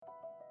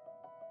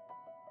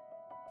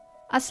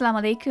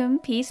Assalamu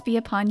alaikum, peace be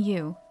upon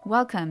you.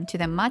 Welcome to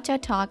the Matcha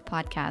Talk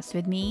podcast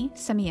with me,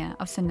 Samia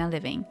of Sunnah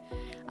Living.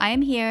 I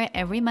am here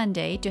every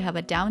Monday to have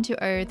a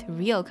down-to-earth,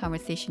 real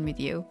conversation with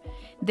you.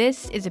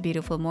 This is a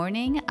beautiful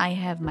morning. I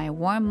have my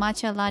warm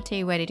matcha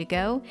latte ready to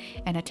go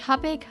and a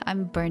topic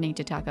I'm burning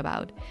to talk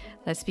about.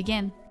 Let's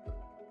begin.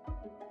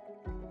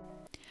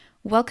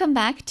 Welcome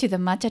back to the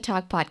Matcha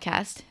Talk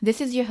podcast. This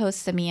is your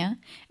host, Samia,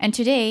 and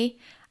today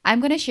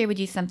I'm going to share with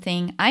you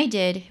something I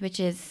did, which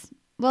is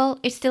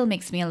it still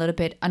makes me a little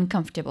bit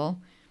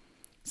uncomfortable.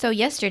 So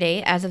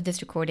yesterday, as of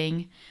this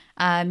recording,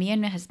 me and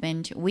my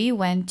husband, we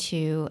went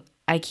to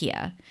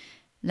IKEA.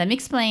 Let me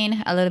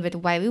explain a little bit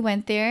why we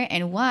went there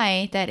and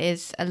why that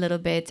is a little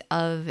bit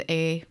of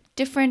a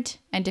different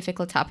and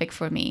difficult topic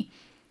for me.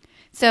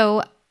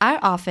 So our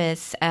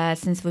office,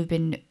 since we've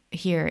been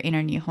here in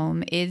our new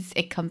home, is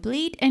a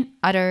complete and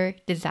utter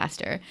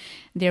disaster.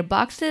 There are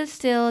boxes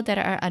still that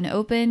are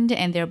unopened,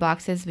 and there are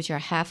boxes which are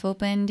half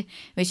opened,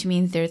 which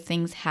means there are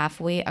things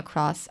halfway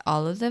across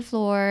all of the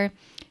floor.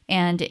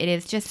 And it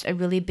is just a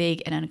really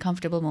big and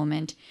uncomfortable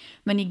moment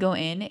when you go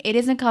in. It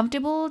is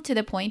uncomfortable to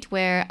the point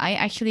where I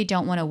actually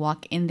don't want to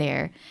walk in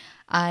there.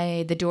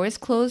 The door is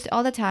closed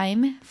all the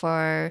time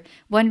for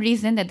one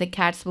reason, that the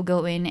cats will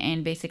go in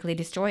and basically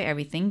destroy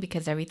everything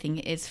because everything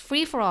is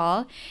free for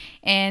all.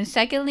 And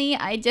secondly,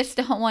 I just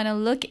don't want to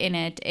look in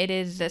it. It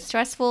is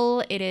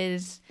stressful. It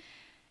is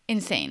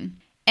insane.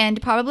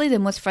 And probably the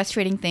most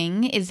frustrating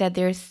thing is that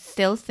there's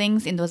still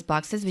things in those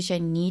boxes which I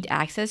need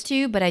access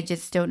to, but I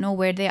just don't know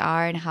where they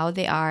are and how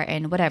they are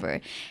and whatever.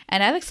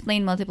 And I've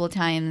explained multiple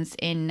times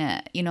in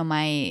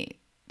my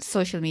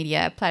social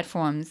media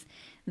platforms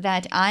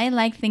that I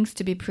like things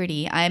to be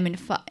pretty. I'm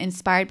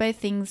inspired by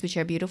things which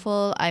are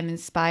beautiful. I'm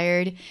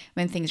inspired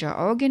when things are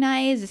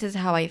organized. This is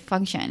how I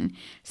function.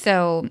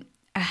 So,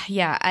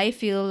 I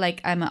feel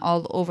like I'm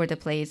all over the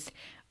place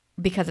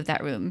because of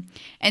that room.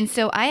 And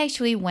so I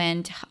actually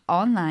went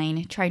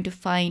online trying to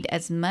find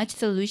as much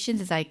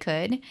solutions as I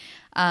could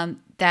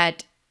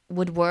that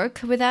would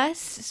work with us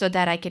so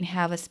that I can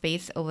have a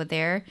space over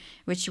there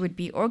which would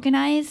be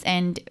organized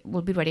and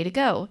will be ready to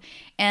go.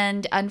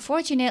 And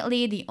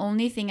unfortunately, the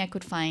only thing I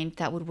could find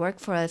that would work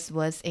for us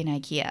was in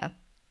IKEA.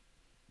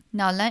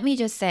 Now, let me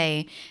just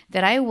say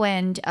that I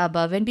went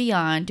above and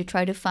beyond to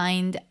try to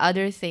find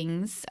other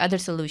things, other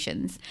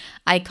solutions.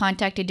 I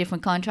contacted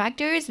different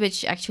contractors,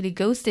 which actually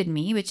ghosted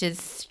me, which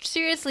is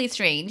seriously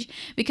strange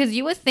because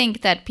you would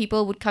think that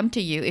people would come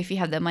to you if you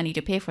have the money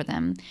to pay for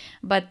them.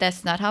 But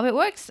that's not how it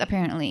works,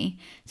 apparently.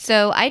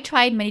 So I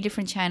tried many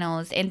different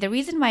channels, and the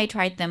reason why I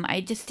tried them,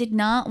 I just did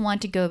not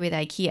want to go with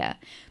IKEA.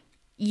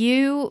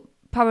 You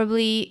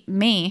probably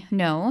may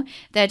know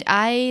that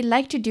I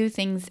like to do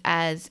things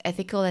as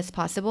ethical as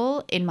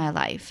possible in my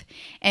life.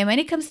 And when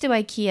it comes to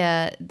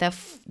IKEA,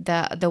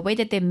 the way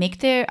that they make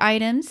their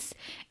items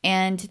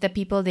and the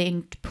people they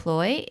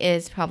employ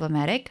is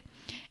problematic.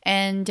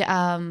 And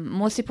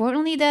most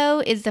importantly,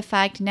 though, is the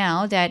fact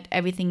now that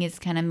everything is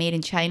kind of made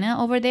in China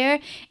over there.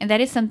 And that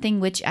is something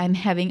which I'm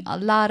having a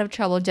lot of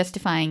trouble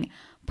justifying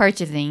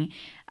purchasing.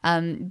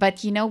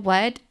 But you know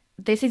what?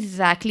 This is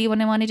exactly what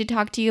I wanted to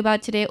talk to you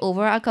about today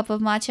over a cup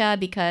of matcha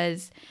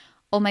because,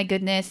 oh my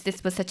goodness,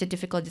 this was such a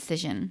difficult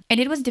decision. And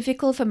it was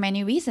difficult for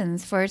many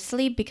reasons.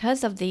 Firstly,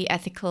 because of the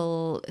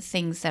ethical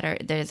things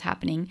that is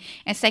happening.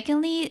 And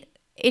secondly,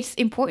 it's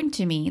important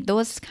to me.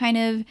 Those kind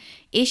of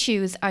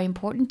issues are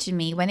important to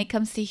me. When it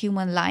comes to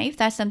human life,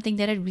 that's something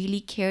that I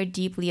really care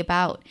deeply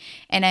about.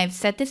 And I've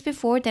said this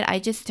before that I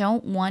just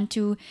don't want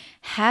to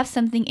have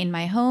something in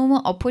my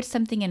home or put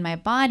something in my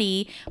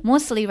body.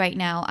 Mostly right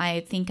now,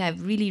 I think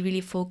I've really,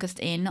 really focused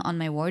in on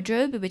my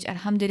wardrobe, which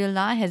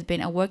alhamdulillah has been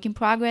a work in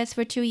progress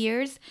for 2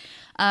 years.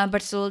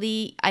 But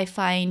slowly I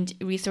find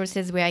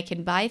resources where I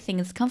can buy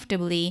things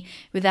comfortably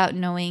without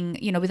knowing,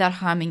 without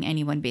harming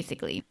anyone,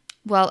 basically.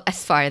 Well,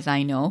 as far as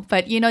I know,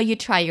 but you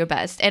try your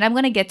best. And I'm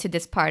going to get to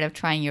this part of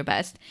trying your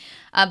best.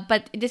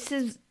 But this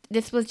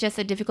was just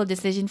a difficult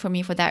decision for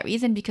me for that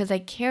reason, because I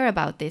care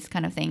about these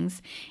kind of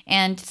things.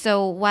 And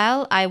so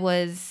while I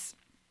was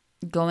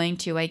going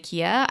to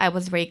IKEA, I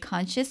was very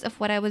conscious of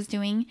what I was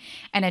doing,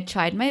 and I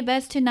tried my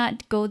best to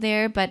not go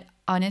there, but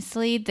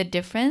honestly, the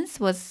difference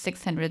was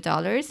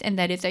 $600, and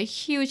that is a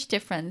huge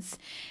difference.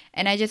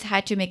 And I just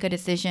had to make a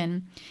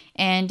decision.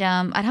 And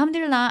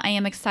alhamdulillah, I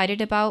am excited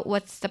about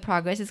what's the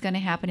progress is going to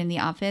happen in the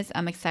office.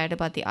 I'm excited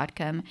about the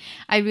outcome.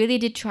 I really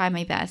did try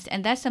my best.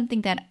 And that's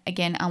something that,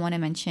 again, I want to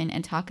mention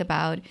and talk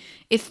about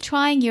is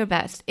trying your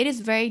best. It is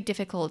very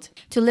difficult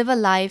to live a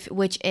life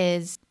which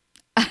is,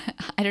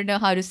 I don't know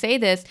how to say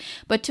this,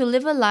 but to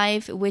live a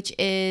life which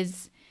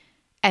is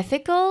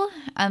ethical.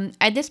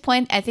 At this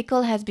point,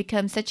 ethical has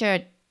become such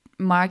a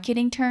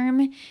marketing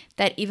term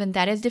that even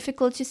that is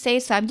difficult to say.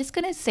 So I'm just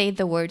going to say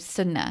the word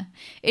sunnah.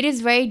 It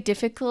is very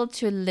difficult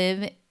to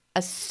live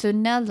a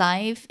sunnah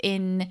life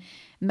in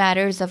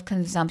matters of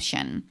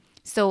consumption.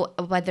 So,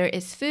 whether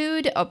it's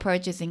food or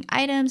purchasing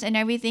items and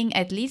everything,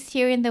 at least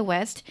here in the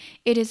West,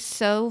 it is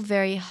so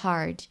very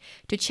hard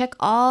to check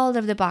all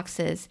of the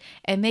boxes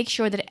and make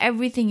sure that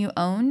everything you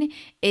own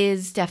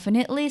is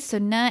definitely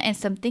sunnah and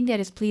something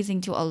that is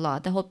pleasing to Allah.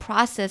 The whole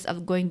process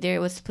of going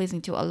there was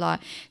pleasing to Allah.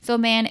 So,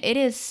 man, it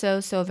is so,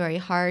 so very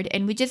hard.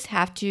 And we just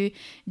have to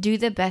do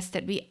the best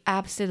that we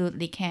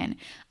absolutely can.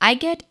 I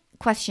get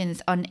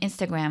questions on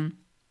Instagram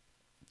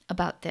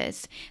about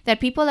this,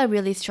 that people are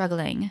really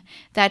struggling,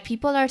 that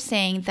people are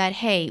saying that,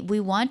 hey, we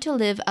want to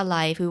live a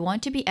life, we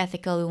want to be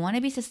ethical, we want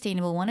to be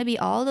sustainable, we want to be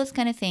all those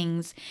kind of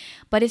things,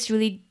 but it's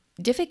really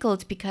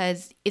difficult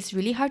because it's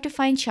really hard to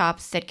find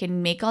shops that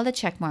can make all the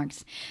check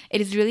marks. It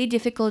is really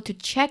difficult to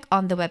check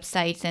on the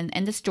websites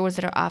and the stores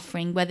that are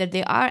offering whether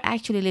they are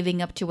actually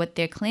living up to what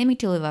they're claiming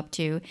to live up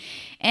to.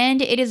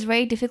 And it is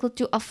very difficult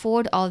to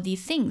afford all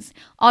these things.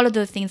 All of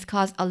those things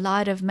cost a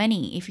lot of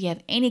money. If you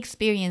have any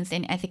experience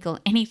in ethical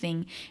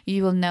anything,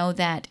 you will know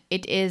that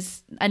it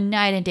is a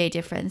night and day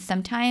difference.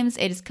 Sometimes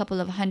it is a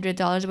couple of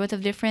 $100 worth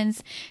of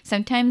difference.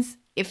 Sometimes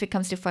if it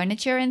comes to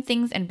furniture and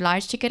things and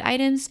large ticket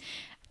items,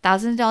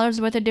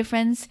 $1,000 worth of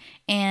difference.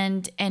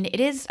 And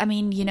it is, I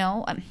mean,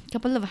 a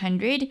couple of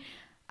hundred,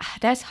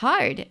 that's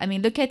hard. I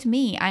mean, look at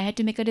me. I had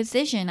to make a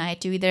decision. I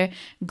had to either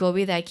go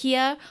with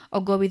IKEA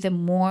or go with a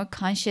more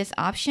conscious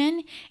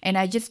option, and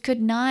I just could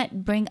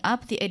not bring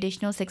up the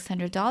additional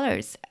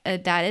 $600.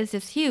 That is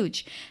just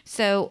huge.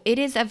 So it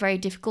is a very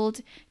difficult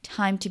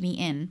time to be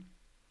in.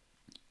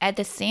 At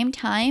the same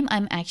time,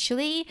 I'm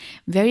actually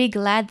very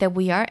glad that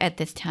we are at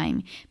this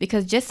time,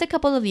 because just a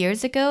couple of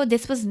years ago,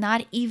 this was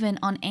not even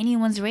on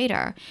anyone's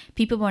radar.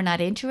 People were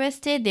not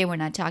interested. They were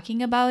not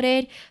talking about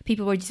it.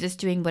 People were just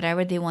doing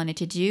whatever they wanted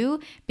to do,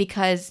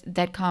 because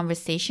that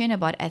conversation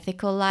about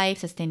ethical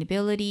life,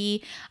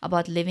 sustainability,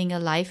 about living a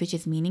life which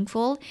is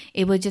meaningful,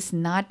 it was just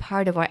not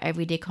part of our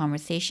everyday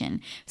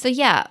conversation. So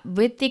yeah,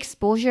 with the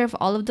exposure of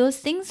all of those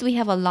things, we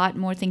have a lot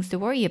more things to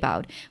worry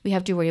about. We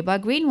have to worry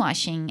about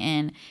greenwashing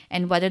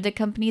and whether the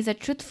companies are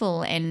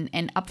truthful and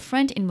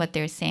upfront in what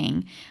they're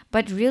saying.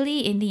 But really,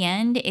 in the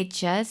end,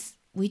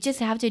 we just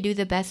have to do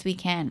the best we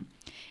can.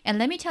 And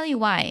let me tell you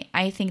why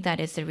I think that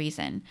is the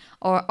reason.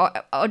 Or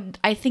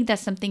I think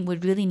that's something we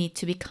really need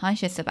to be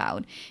conscious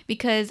about.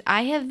 Because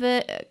I have,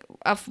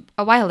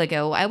 a while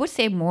ago, I would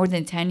say more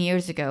than 10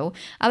 years ago,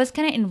 I was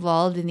kind of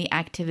involved in the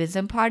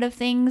activism part of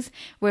things,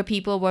 where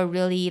people were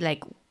really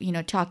like,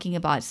 talking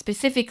about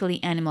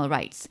specifically animal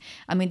rights.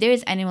 I mean, there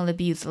is animal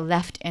abuse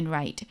left and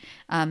right,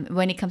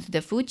 when it comes to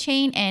the food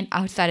chain and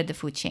outside of the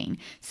food chain.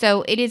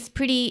 So it is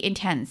pretty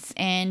intense.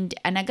 And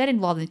I got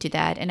involved into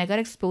that, and I got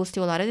exposed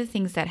to a lot of the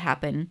things that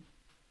happen.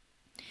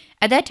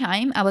 At that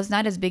time, I was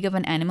not as big of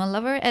an animal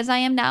lover as I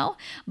am now,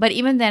 but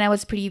even then, I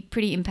was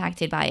pretty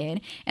impacted by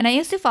it. And I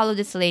used to follow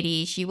this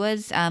lady. She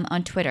was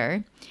on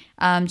Twitter.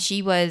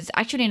 She was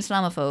actually an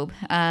Islamophobe,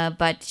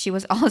 but she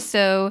was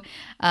also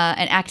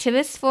an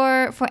activist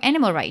for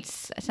animal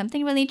rights.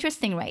 Something really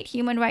interesting, right?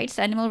 Human rights,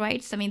 animal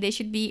rights. I mean, they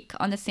should be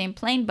on the same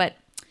plane, but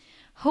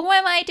who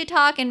am I to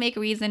talk and make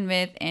reason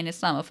with an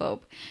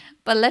Islamophobe?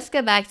 But let's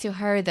go back to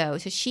her though.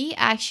 So she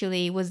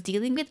actually was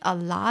dealing with a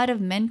lot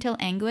of mental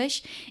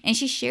anguish, and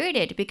she shared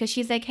it because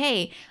she's like,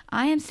 hey,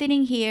 I am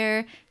sitting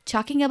here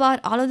talking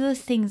about all of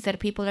those things that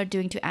people are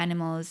doing to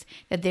animals,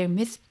 that they're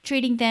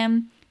mistreating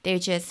them. They're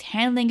just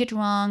handling it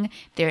wrong.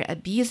 They're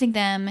abusing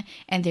them.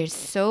 And there's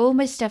so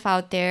much stuff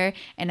out there.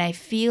 And I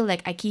feel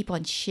like I keep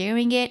on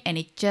sharing it and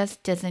it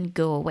just doesn't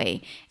go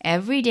away.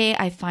 Every day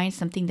I find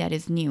something that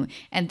is new.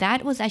 And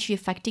that was actually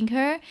affecting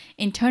her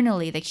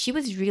internally. Like, she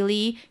was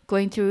really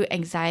going through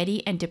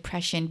anxiety and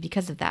depression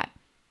because of that.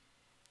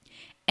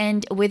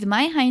 And with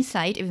my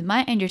hindsight, with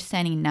my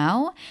understanding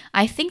now,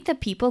 I think that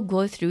people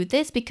go through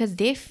this because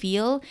they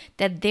feel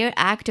that their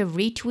act of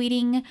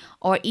retweeting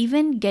or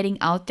even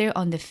getting out there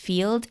on the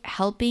field,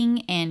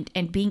 helping and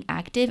being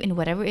active in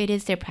whatever it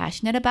is they're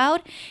passionate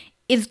about,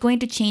 is going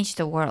to change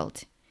the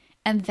world.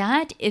 And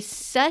that is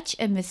such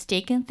a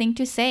mistaken thing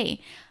to say.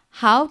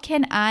 How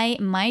can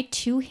my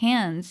two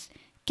hands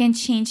can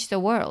change the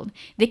world?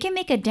 They can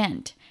make a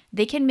dent.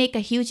 They can make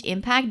a huge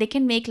impact. They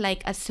can make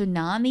like a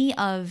tsunami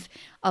of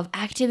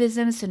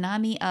activism,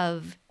 tsunami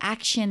of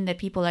action that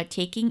people are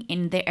taking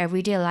in their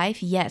everyday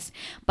life. Yes,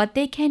 but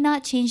they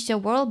cannot change the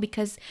world,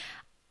 because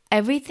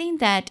everything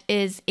that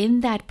is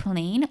in that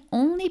plane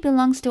only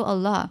belongs to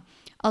Allah.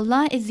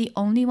 Allah is the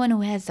only one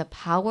who has the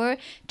power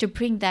to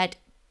bring that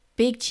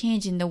big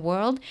change in the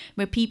world,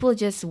 where people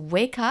just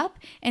wake up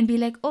and be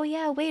like, oh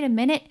yeah, wait a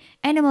minute,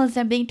 animals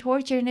are being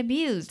tortured and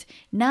abused.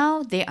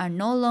 Now they are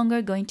no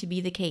longer going to be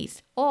the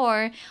case.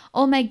 Or,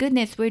 oh my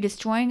goodness, we're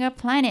destroying our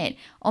planet.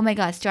 Oh my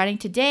God, starting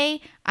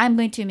today, I'm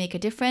going to make a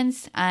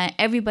difference.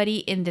 Everybody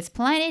in this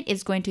planet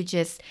is going to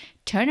just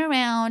turn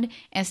around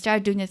and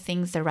start doing the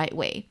things the right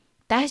way.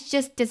 That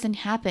just doesn't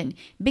happen.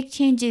 Big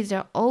changes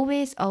are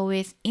always,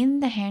 always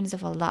in the hands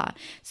of Allah.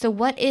 So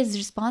what is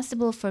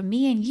responsible for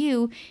me and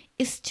you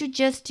is to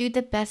just do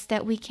the best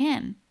that we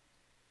can.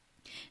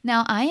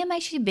 Now, I am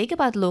actually big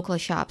about local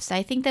shops.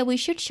 I think that we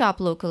should shop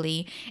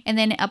locally. And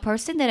then a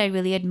person that I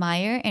really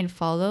admire and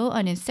follow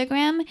on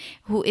Instagram,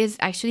 who is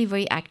actually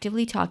very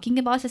actively talking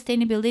about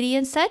sustainability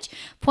and such,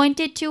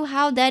 pointed to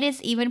how that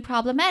is even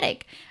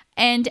problematic.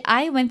 And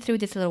I went through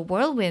this little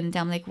whirlwind.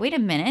 I'm like, wait a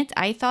minute.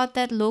 I thought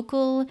that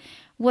local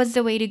was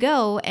the way to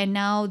go, and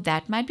now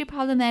that might be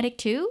problematic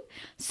too.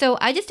 So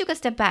I just took a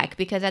step back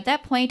because at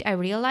that point I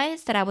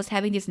realized that I was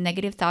having these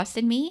negative thoughts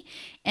in me,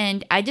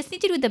 and I just need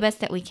to do the best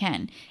that we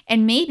can.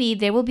 And maybe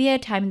there will be a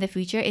time in the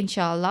future,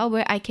 inshallah,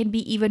 where I can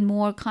be even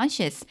more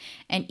conscious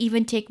and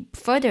even take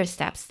further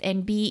steps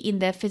and be in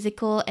the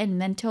physical and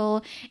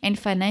mental and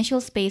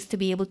financial space to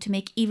be able to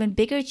make even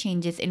bigger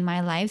changes in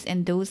my lives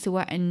and those who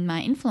are in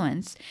my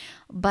influence.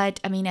 But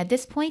I mean, at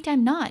this point,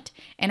 I'm not.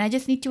 And I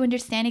just need to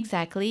understand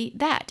exactly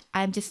that.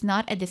 I'm just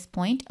not at this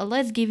point. Allah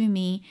is giving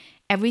me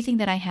everything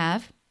that I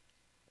have,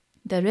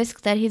 the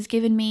risk that He's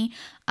given me.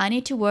 I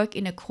need to work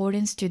in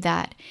accordance to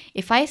that.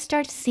 If I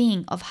start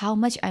seeing of how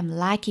much I'm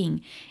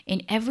lacking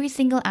in every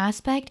single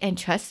aspect, and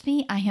trust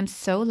me, I am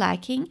so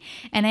lacking.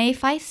 And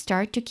if I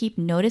start to keep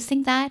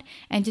noticing that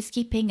and just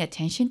keep paying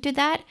attention to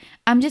that,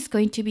 I'm just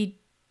going to be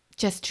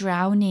just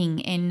drowning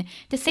in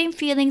the same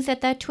feelings that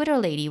that Twitter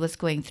lady was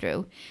going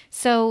through.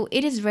 So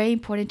it is very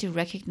important to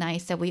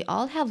recognize that we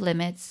all have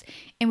limits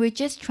and we're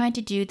just trying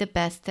to do the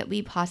best that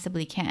we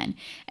possibly can.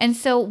 And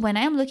so when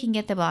I'm looking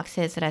at the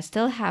boxes that I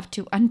still have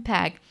to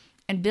unpack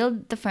and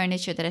build the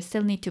furniture that I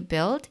still need to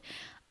build,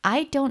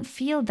 I don't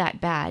feel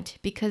that bad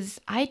because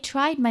I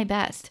tried my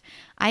best.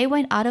 I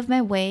went out of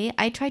my way.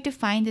 I tried to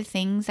find the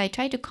things. I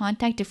tried to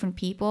contact different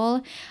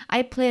people.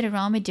 I played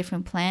around with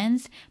different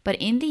plans. But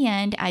in the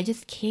end, I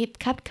just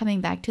kept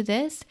coming back to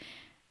this.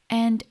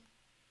 And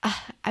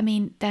I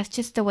mean, that's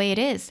just the way it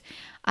is.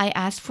 I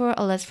asked for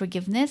Allah's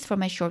forgiveness for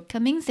my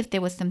shortcomings if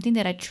there was something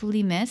that I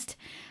truly missed.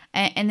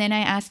 And then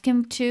I asked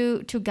Him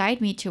to guide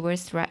me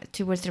towards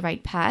the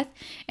right path,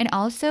 and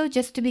also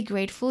just to be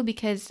grateful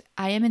because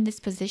I am in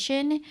this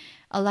position.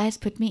 Allah has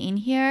put me in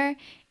here,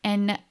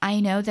 and I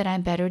know that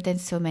I'm better than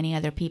so many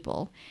other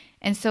people.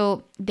 And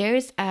so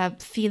there's a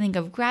feeling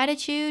of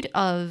gratitude,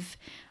 of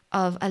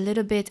a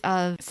little bit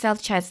of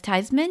self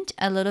chastisement,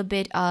 a little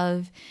bit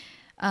of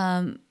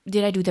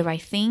did I do the right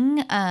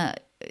thing? I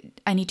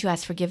need to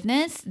ask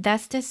forgiveness.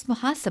 That's just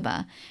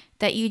muhasabah,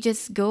 that you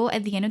just go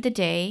at the end of the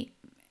day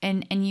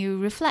and you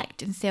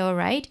reflect and say, all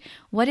right,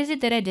 what is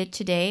it that I did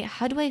today?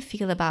 How do I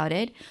feel about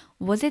it?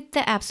 Was it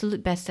the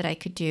absolute best that I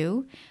could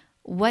do?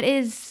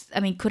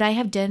 Could I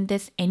have done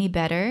this any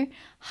better?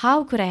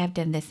 How could I have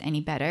done this any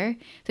better?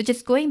 So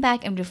just going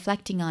back and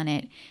reflecting on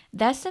it,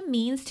 that's a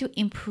means to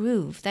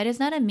improve. That is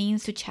not a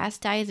means to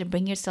chastise or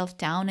bring yourself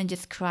down and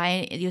just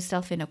cry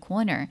yourself in a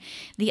corner.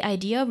 The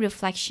idea of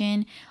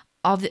reflection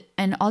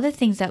and all the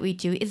things that we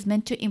do is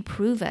meant to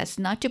improve us,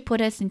 not to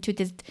put us into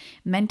this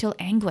mental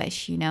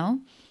anguish, you know?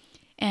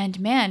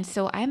 And man,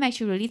 so I'm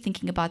actually really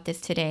thinking about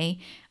this today.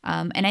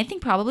 And I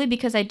think probably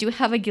because I do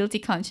have a guilty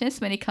conscience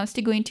when it comes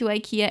to going to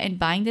IKEA and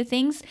buying the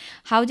things.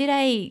 How did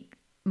I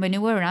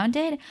maneuver around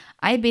it?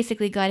 I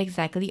basically got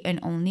exactly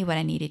and only what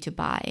I needed to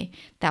buy.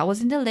 That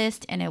was in the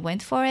list and I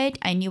went for it.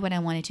 I knew what I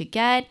wanted to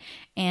get,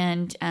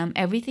 and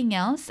everything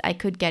else I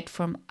could get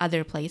from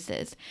other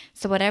places.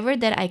 So whatever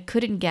that I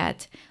couldn't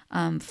get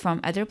from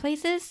other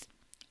places,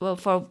 well,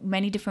 for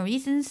many different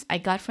reasons, I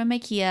got from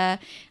IKEA.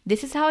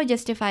 This is how I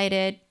justified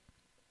it.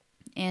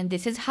 And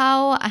this is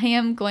how I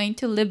am going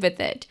to live with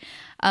it.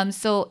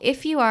 So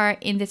if you are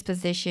in this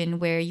position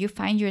where you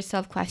find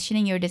yourself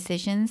questioning your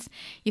decisions,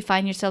 you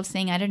find yourself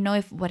saying, I don't know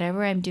if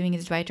whatever I'm doing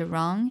is right or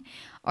wrong,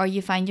 or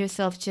you find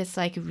yourself just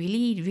like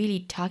really,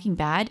 really talking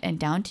bad and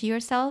down to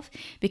yourself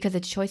because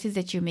of the choices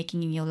that you're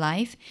making in your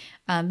life,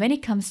 when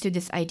it comes to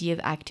this idea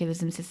of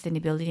activism,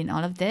 sustainability, and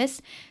all of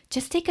this,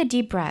 just take a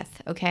deep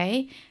breath,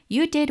 okay?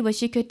 You did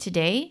what you could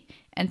today,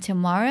 and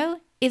tomorrow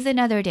is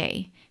another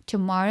day.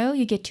 Tomorrow,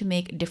 you get to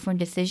make different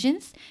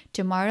decisions.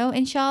 Tomorrow,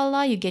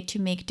 inshallah, you get to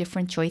make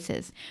different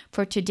choices.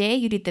 For today,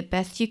 you did the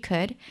best you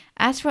could.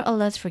 Ask for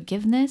Allah's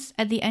forgiveness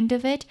at the end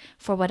of it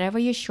for whatever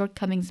your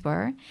shortcomings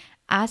were.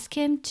 Ask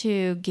Him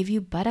to give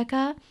you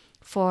barakah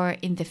for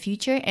in the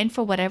future and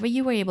for whatever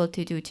you were able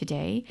to do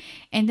today.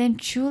 And then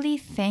truly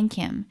thank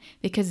Him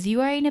because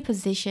you are in a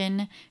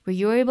position where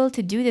you're able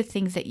to do the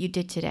things that you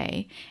did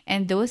today.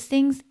 And those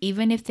things,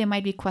 even if they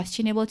might be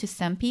questionable to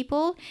some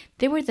people,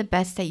 they were the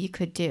best that you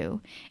could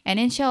do.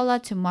 And inshallah,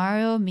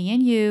 tomorrow, me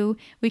and you,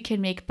 we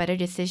can make better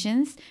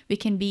decisions. We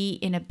can be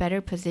in a better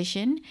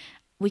position.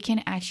 We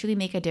can actually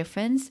make a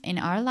difference in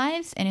our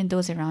lives and in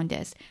those around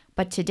us.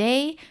 But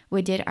today,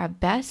 we did our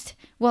best.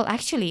 Well,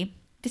 actually,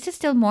 this is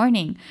still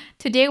morning.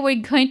 Today we're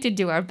going to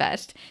do our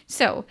best.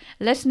 So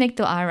let's make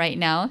dua right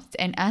now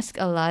and ask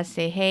Allah,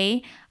 say,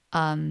 hey,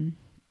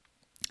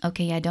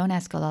 okay, yeah, don't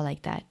ask Allah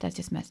like that. That's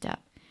just messed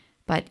up.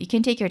 But you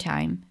can take your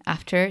time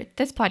after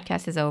this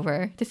podcast is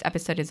over, this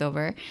episode is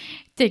over.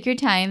 Take your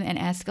time and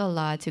ask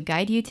Allah to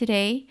guide you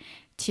today,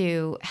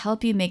 to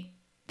help you make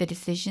the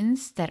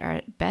decisions that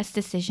are best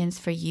decisions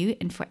for you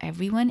and for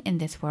everyone in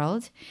this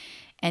world.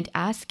 And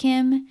ask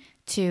Him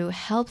to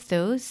help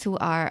those who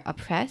are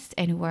oppressed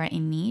and who are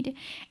in need,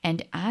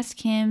 and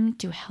ask Him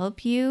to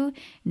help you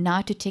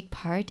not to take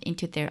part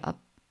into their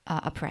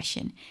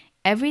oppression.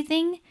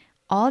 Everything,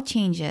 all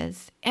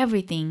changes,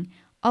 everything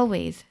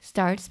always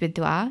starts with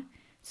dua.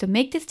 So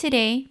make this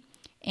today.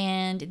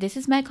 And this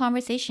is my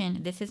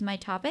conversation. This is my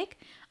topic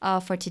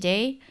for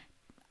today.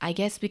 I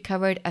guess we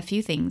covered a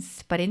few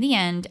things, but in the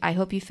end, I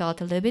hope you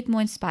felt a little bit more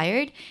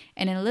inspired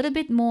and a little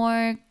bit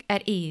more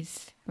at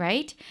ease,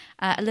 right?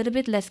 A little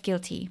bit less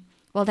guilty.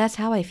 Well, that's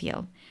how I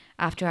feel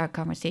after our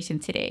conversation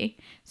today.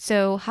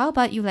 So, how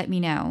about you let me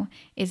know?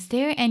 Is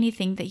there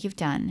anything that you've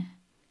done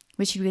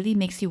which really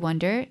makes you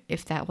wonder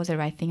if that was the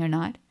right thing or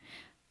not?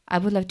 I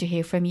would love to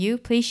hear from you.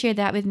 Please share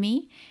that with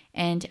me,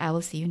 and I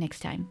will see you next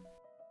time.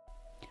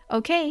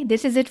 Okay,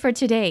 this is it for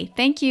today.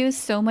 Thank you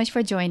so much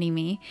for joining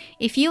me.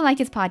 If you like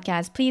this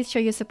podcast, please show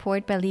your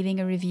support by leaving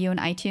a review on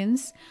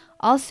iTunes.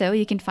 Also,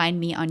 you can find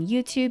me on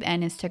YouTube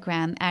and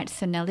Instagram at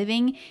Sunnah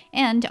Living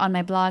and on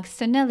my blog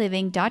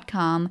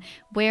sunnaliving.com,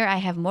 where I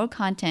have more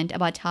content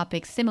about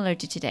topics similar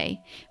to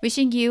today.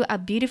 Wishing you a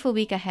beautiful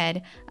week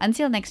ahead.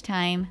 Until next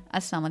time,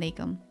 Assalamu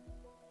alaikum.